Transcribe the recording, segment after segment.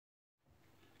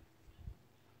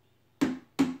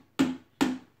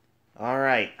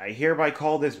Alright, I hereby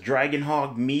call this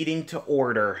Dragonhog meeting to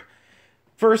order.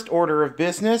 First order of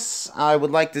business, I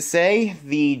would like to say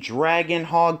the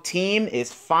Dragonhog team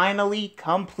is finally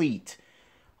complete.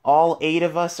 All 8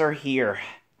 of us are here.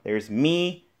 There's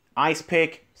me,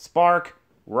 Icepick, Spark,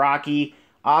 Rocky,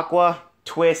 Aqua,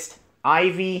 Twist,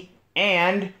 Ivy,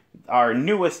 and our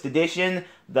newest addition,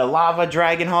 the Lava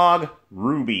Dragonhog,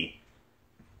 Ruby.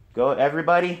 Go,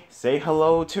 everybody, say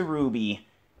hello to Ruby.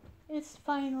 It's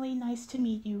finally nice to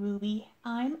meet you, Ruby.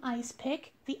 I'm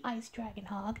Icepick, the Ice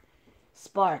Dragonhog.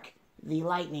 Spark, the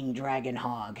Lightning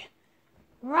Dragonhog.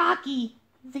 Rocky,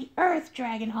 the Earth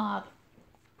Dragonhog.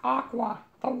 Aqua,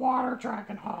 the Water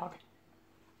Dragonhog.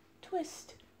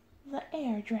 Twist, the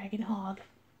Air Dragonhog.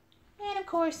 And of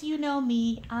course, you know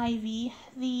me, Ivy,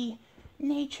 the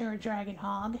Nature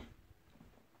Dragonhog.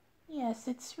 Yes,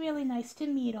 it's really nice to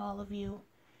meet all of you.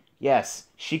 Yes,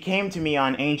 she came to me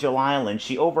on Angel Island.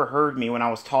 She overheard me when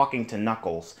I was talking to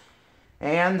Knuckles.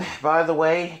 And, by the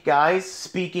way, guys,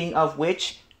 speaking of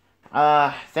which,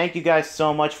 thank you guys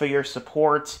so much for your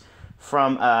support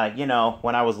from,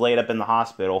 when I was laid up in the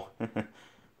hospital.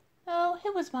 Oh,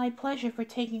 it was my pleasure for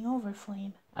taking over,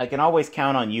 Flame. I can always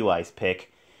count on you, Icepick.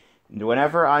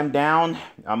 Whenever I'm down,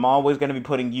 I'm always going to be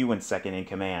putting you in second in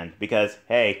command. Because,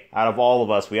 hey, out of all of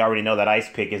us, we already know that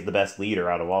Icepick is the best leader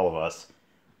out of all of us.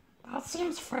 That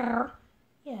seems fair.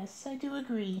 Yes, I do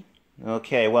agree.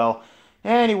 Okay, well,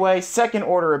 anyway, second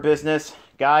order of business.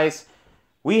 Guys,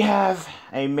 we have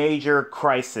a major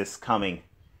crisis coming.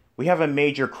 We have a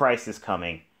major crisis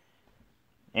coming.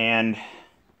 And,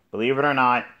 believe it or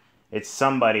not, it's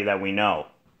somebody that we know.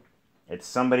 It's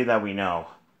somebody that we know.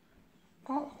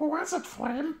 Well, who is it,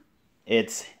 Flame?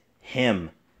 It's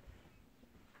him.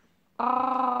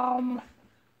 I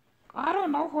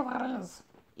don't know who that is.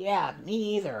 Yeah,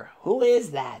 me either. Who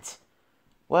is that?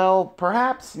 Well,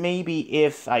 perhaps maybe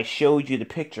if I showed you the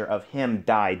picture of him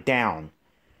died down.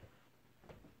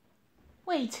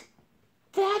 Wait,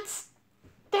 that's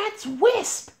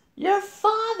Whisp, your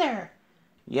father.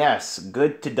 Yes,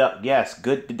 good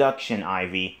deduction,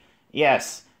 Ivy.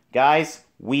 Yes, guys,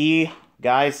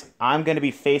 I'm gonna be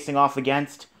facing off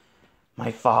against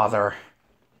my father.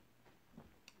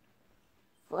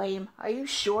 Flame, are you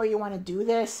sure you want to do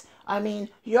this? I mean,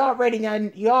 you already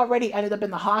ended up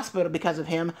in the hospital because of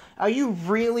him. Are you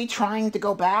really trying to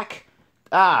go back?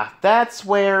 That's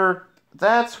where,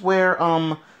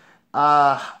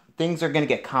 things are gonna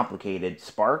get complicated,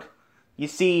 Spark. You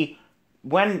see,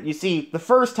 the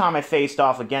first time I faced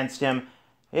off against him,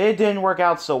 it didn't work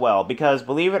out so well, because,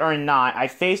 believe it or not, I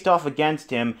faced off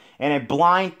against him in a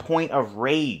blind point of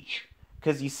rage.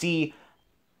 Because, you see,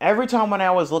 every time when I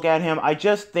always look at him, I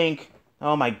just think,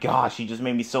 oh my gosh, he just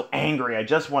made me so angry. I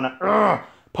just want to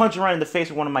punch him right in the face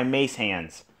with one of my mace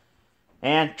hands.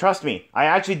 And trust me, I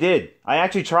actually did. I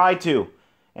actually tried to.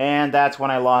 And that's when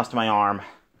I lost my arm.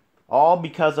 All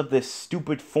because of this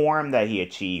stupid form that he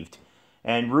achieved.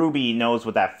 And Ruby knows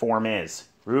what that form is.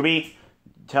 Ruby,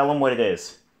 tell him what it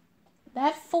is.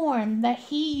 That form that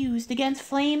he used against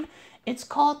Flame, it's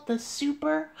called the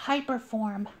Super Hyper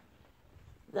Form.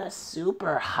 The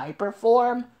Super Hyper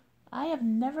Form? I have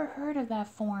never heard of that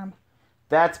form.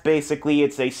 That's basically,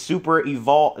 it's a super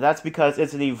evolved, that's because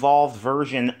it's an evolved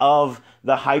version of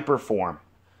the hyper form.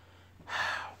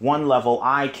 One level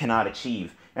I cannot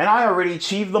achieve. And I already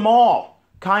achieved them all.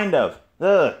 Kind of.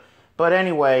 Ugh. But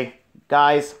anyway,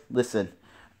 guys, listen.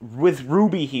 With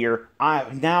Ruby here,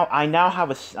 we now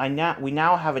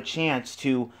have a chance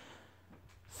to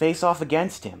face off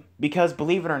against him. Because,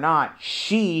 believe it or not,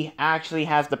 she actually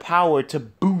has the power to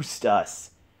boost us.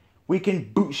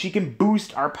 She can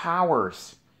boost our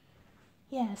powers.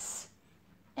 Yes.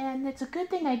 And it's a good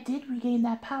thing I did regain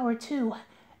that power, too.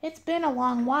 It's been a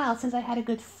long while since I had a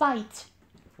good fight.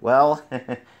 Well,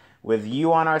 with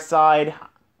you on our side,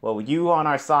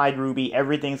 Ruby,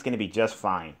 everything's going to be just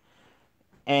fine.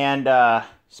 And,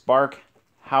 Spark,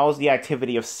 how's the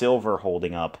activity of Silver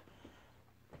holding up?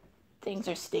 Things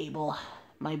are stable.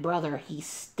 My brother, he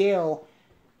still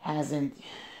hasn't,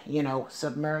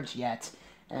 submerged yet.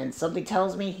 And something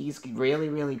tells me he's really,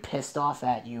 really pissed off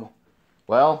at you.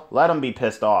 Well, let him be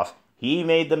pissed off. He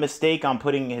made the mistake on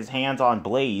putting his hands on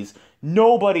Blaze.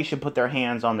 Nobody should put their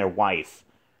hands on their wife.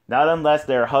 Not unless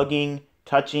they're hugging,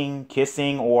 touching,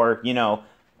 kissing, or,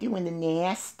 doing the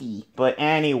nasty. But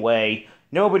anyway,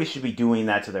 nobody should be doing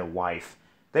that to their wife.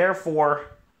 Therefore,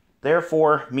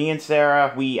 me and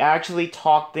Sarah, we actually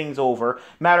talked things over.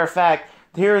 Matter of fact,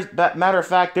 there's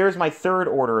my third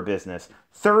order of business.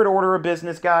 Third order of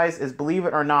business, guys, is, believe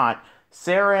it or not,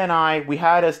 Sarah and I, we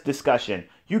had a discussion.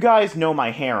 You guys know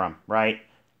my harem, right?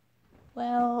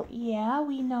 Well, yeah,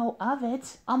 we know of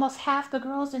it. Almost half the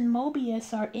girls in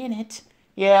Mobius are in it.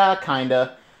 Yeah,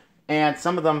 kinda. And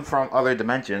some of them from other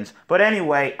dimensions. But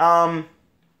anyway,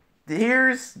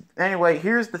 here's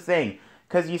the thing.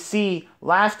 Cause you see,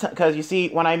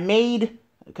 when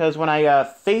I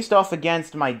faced off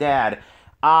against my dad,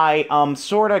 I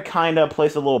sort of kind of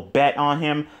placed a little bet on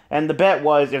him, and the bet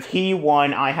was if he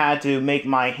won, I had to make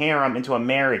my harem into a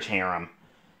marriage harem.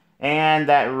 And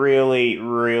that really,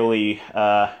 really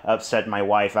upset my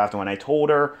wife after when I told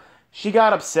her. She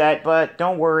got upset, but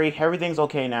don't worry, everything's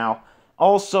okay now.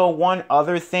 Also, one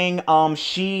other thing,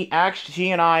 she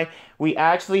and I, we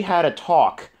actually had a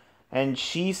talk. And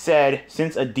she said,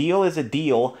 since a deal is a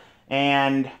deal,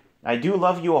 and I do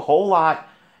love you a whole lot,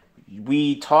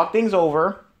 we talked things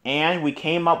over, and we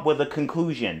came up with a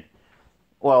conclusion.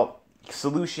 Well,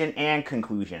 solution and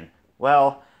conclusion.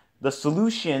 Well, the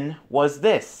solution was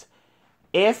this.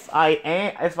 If I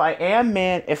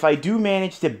do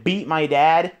manage to beat my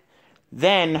dad,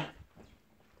 then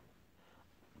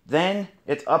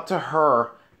it's up to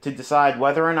her to decide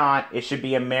whether or not it should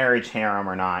be a marriage harem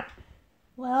or not.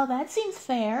 Well, that seems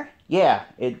fair. Yeah,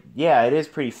 it is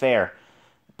pretty fair.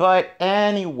 But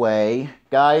anyway,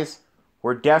 guys,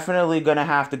 we're definitely gonna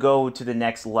have to go to the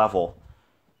next level.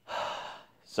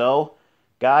 So,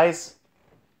 guys,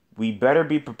 we better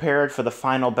be prepared for the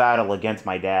final battle against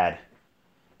my dad.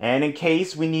 And in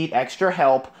case we need extra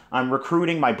help, I'm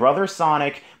recruiting my brother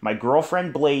Sonic, my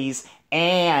girlfriend Blaze,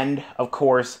 and, of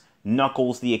course,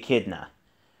 Knuckles the Echidna.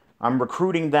 I'm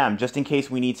recruiting them just in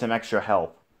case we need some extra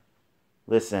help.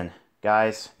 Listen,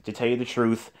 guys, to tell you the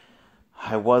truth,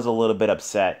 I was a little bit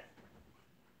upset.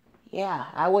 Yeah,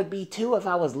 I would be too if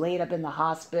I was laid up in the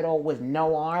hospital with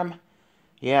no arm.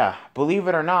 Yeah, believe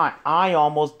it or not, I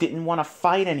almost didn't want to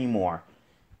fight anymore.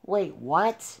 Wait,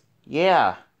 what?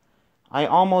 Yeah, I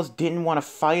almost didn't want to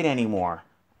fight anymore.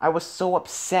 I was so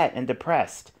upset and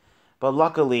depressed. But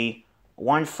luckily,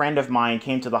 one friend of mine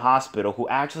came to the hospital who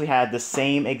actually had the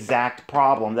same exact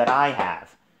problem that I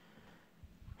have.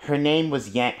 Her name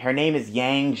is Yang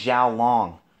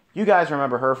Xiaolong. You guys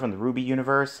remember her from the Ruby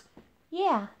universe?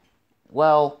 Yeah.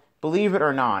 Well, believe it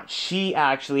or not, she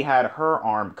actually had her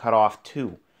arm cut off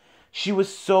too. She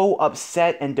was so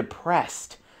upset and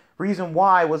depressed. Reason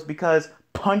why was because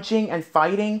punching and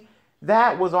fighting,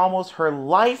 that was almost her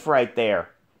life right there.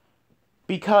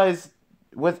 Because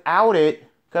without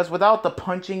the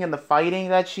punching and the fighting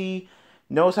that she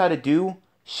knows how to do,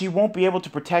 she won't be able to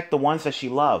protect the ones that she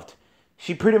loved.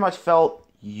 She pretty much felt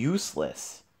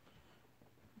useless.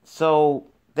 So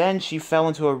then she fell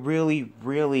into a really,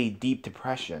 really deep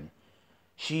depression.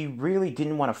 She really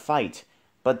didn't want to fight,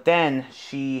 but then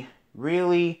she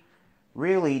really,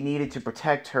 really needed to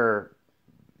protect her.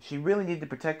 She really needed to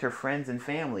protect her friends and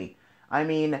family. I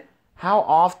mean, how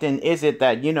often is it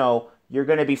that, you're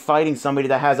going to be fighting somebody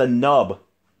that has a nub?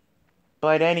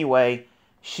 But anyway,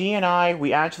 she and I,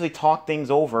 we actually talked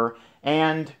things over,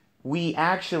 and we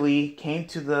actually came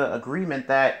to the agreement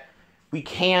that we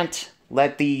can't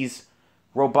let these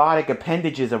robotic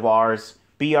appendages of ours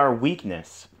be our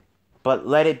weakness, but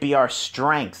let it be our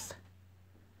strength.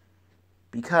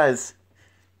 Because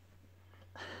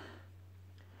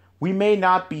we may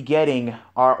not be getting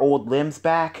our old limbs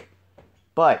back,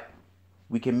 but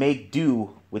we can make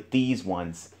do with these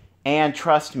ones. And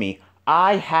trust me,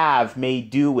 I have made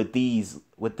do with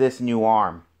this new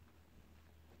arm.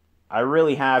 I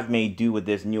really have made do with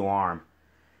this new arm.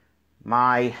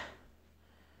 My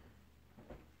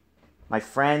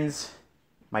friends,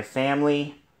 my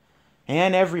family,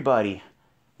 and everybody,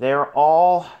 they're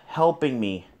all helping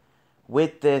me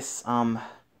with this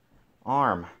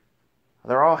arm.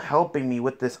 They're all helping me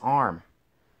with this arm.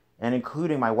 And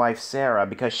including my wife Sarah,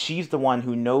 because she's the one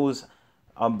who knows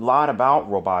a lot about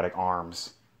robotic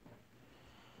arms.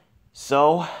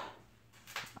 So,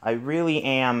 I really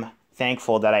am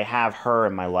thankful that I have her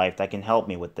in my life that can help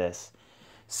me with this.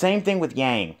 Same thing with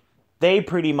Yang. They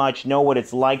pretty much know what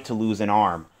it's like to lose an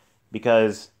arm,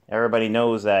 because everybody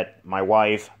knows that my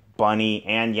wife, Bunny,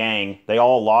 and Yang, they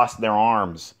all lost their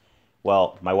arms.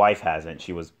 Well, my wife hasn't.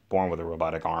 She was born with a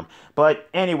robotic arm. But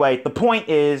anyway, the point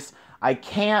is, I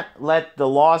can't let the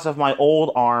loss of my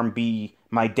old arm be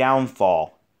my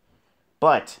downfall.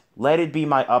 But let it be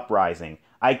my uprising.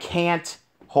 I can't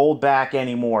hold back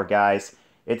anymore, guys.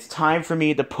 It's time for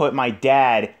me to put my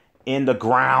dad in the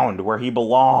ground where he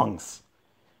belongs.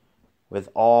 With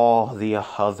all the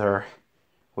other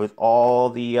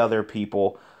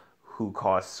people who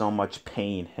cause so much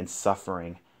pain and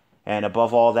suffering. And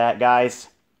above all that, guys,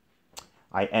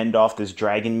 I end off this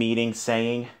dragon meeting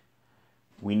saying,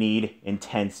 we need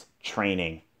intense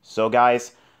training. So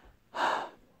guys,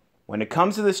 when it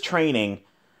comes to this training,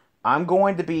 we're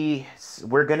going to be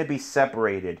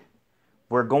separated.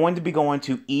 We're going to be going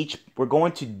to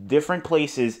different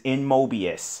places in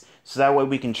Mobius, so that way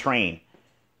we can train.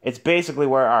 It's basically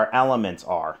where our elements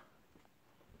are.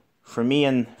 For me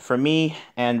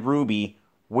and Ruby,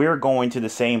 we're going to the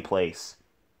same place.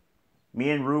 Me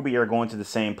and Ruby are going to the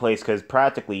same place because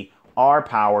practically our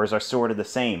powers are sort of the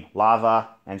same.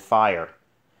 Lava and fire.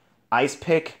 Ice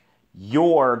Pick,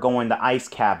 you're going to Ice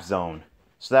Cap Zone.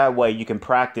 So that way you can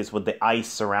practice with the ice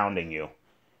surrounding you.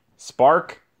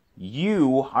 Spark,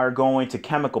 you are going to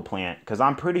Chemical Plant because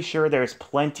I'm pretty sure there's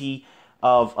plenty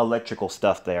of electrical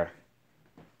stuff there.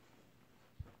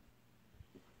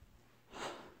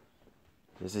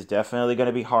 This is definitely going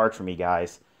to be hard for me,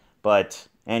 guys. But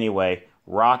anyway,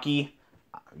 Rocky,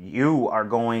 you are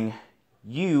going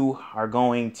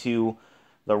to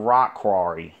the rock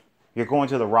quarry. You're going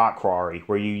to the rock quarry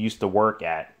where you used to work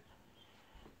at.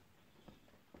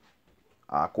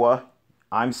 Aqua,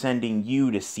 I'm sending you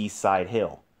to Seaside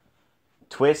Hill.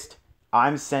 Twist,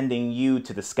 I'm sending you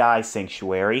to the Sky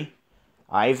Sanctuary.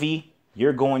 Ivy,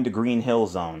 you're going to Green Hill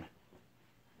Zone.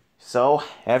 So,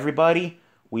 everybody,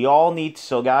 we all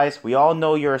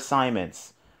know your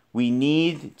assignments. We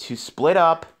need to split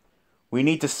up. We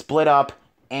need to split up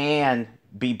and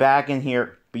be back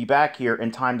here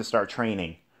in time to start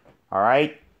training. All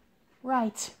right?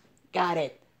 Right. Got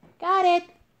it. Got it.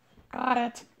 Got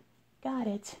it. Got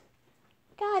it.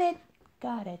 Got it.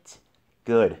 Got it.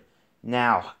 Good.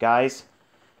 Now, guys,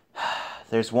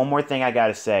 there's one more thing I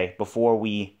gotta say before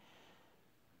we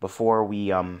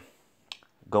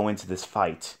go into this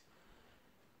fight.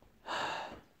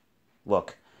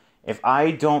 Look, if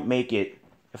I don't make it,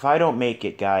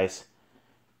 guys,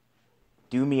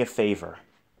 do me a favor.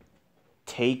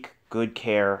 Take good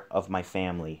care of my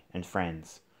family and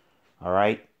friends. All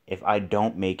right? If I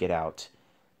don't make it out,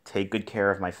 take good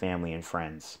care of my family and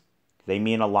friends. They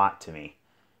mean a lot to me.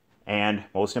 And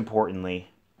most importantly,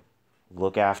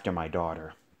 look after my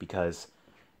daughter, because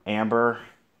Amber,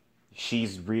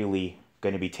 she's really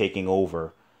going to be taking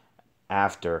over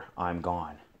after I'm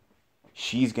gone.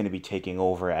 She's going to be taking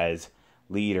over as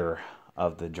leader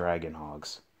of the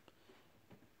Dragonhogs.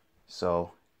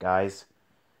 So, guys,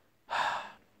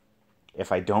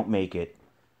 if I don't make it,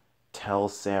 tell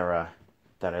Sarah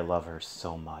that I love her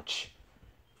so much.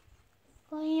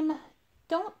 Flame,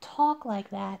 don't talk like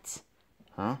that.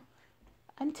 Huh?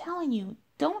 I'm telling you,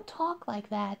 don't talk like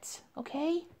that,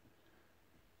 okay?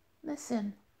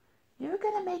 Listen, you're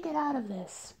gonna make it out of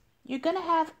this. You're gonna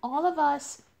have all of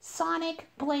us, Sonic,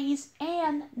 Blaze,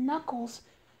 and Knuckles,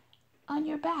 on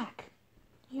your back.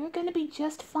 You're gonna be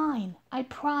just fine, I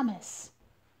promise.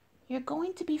 You're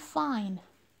going to be fine.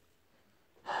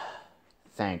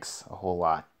 Thanks a whole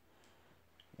lot.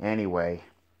 Anyway,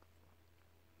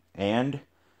 and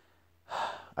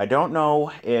I don't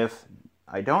know if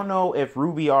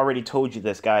Ruby already told you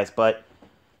this, guys, but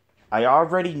I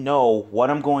already know what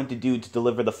I'm going to do to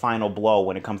deliver the final blow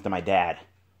when it comes to my dad.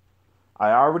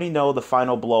 I already know the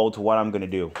final blow to what I'm going to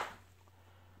do.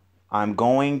 I'm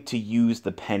going to use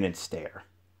the penance stare.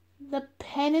 The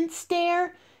penance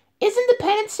stare? Isn't the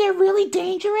penance stare really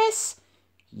dangerous?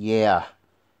 Yeah,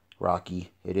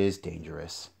 Rocky, it is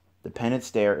dangerous. The penance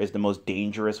stare is the most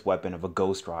dangerous weapon of a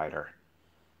Ghost Rider.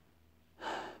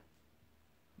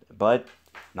 But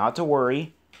not to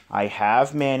worry, I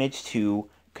have managed to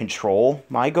control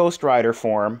my Ghost Rider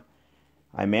form.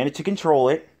 I managed to control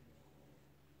it.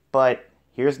 But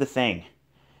here's the thing.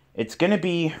 It's going to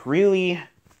be really,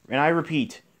 and I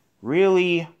repeat,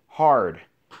 really hard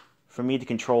for me to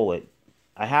control it.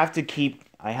 I have to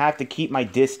keep my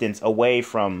distance away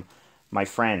from my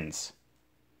friends.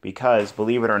 Because,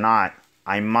 believe it or not,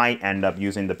 I might end up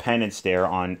using the penance stare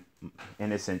on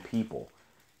innocent people.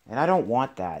 And I don't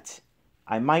want that.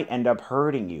 I might end up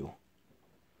hurting you.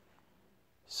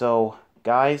 So,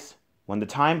 guys, when the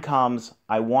time comes,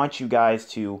 I want you guys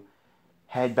to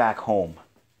head back home.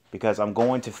 Because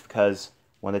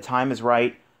when the time is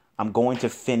right, I'm going to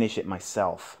finish it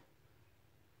myself.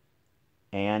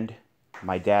 And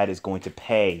my dad is going to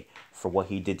pay for what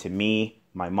he did to me,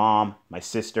 my mom, my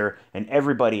sister, and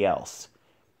everybody else.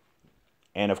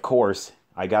 And of course,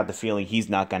 I got the feeling he's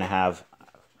not going to have,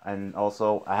 and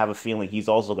also I have a feeling he's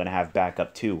also going to have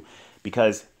backup too,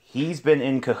 because he's been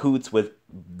in cahoots with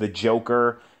the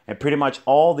Joker and pretty much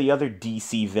all the other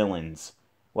DC villains.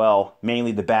 Well,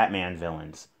 mainly the Batman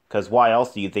villains, because why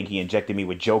else do you think he injected me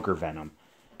with Joker venom?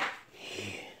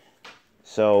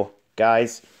 So,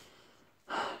 guys,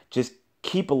 just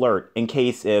keep alert in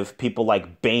case if people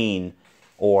like Bane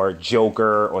or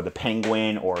Joker or the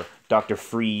Penguin or Dr.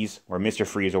 Freeze or Mr.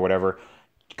 Freeze or whatever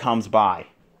comes by.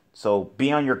 So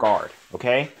be on your guard,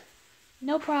 okay?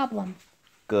 No problem.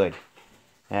 Good.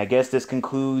 And I guess this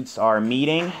concludes our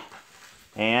meeting.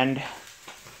 And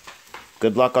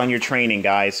good luck on your training,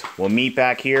 guys. We'll meet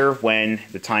back here when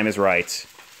the time is right.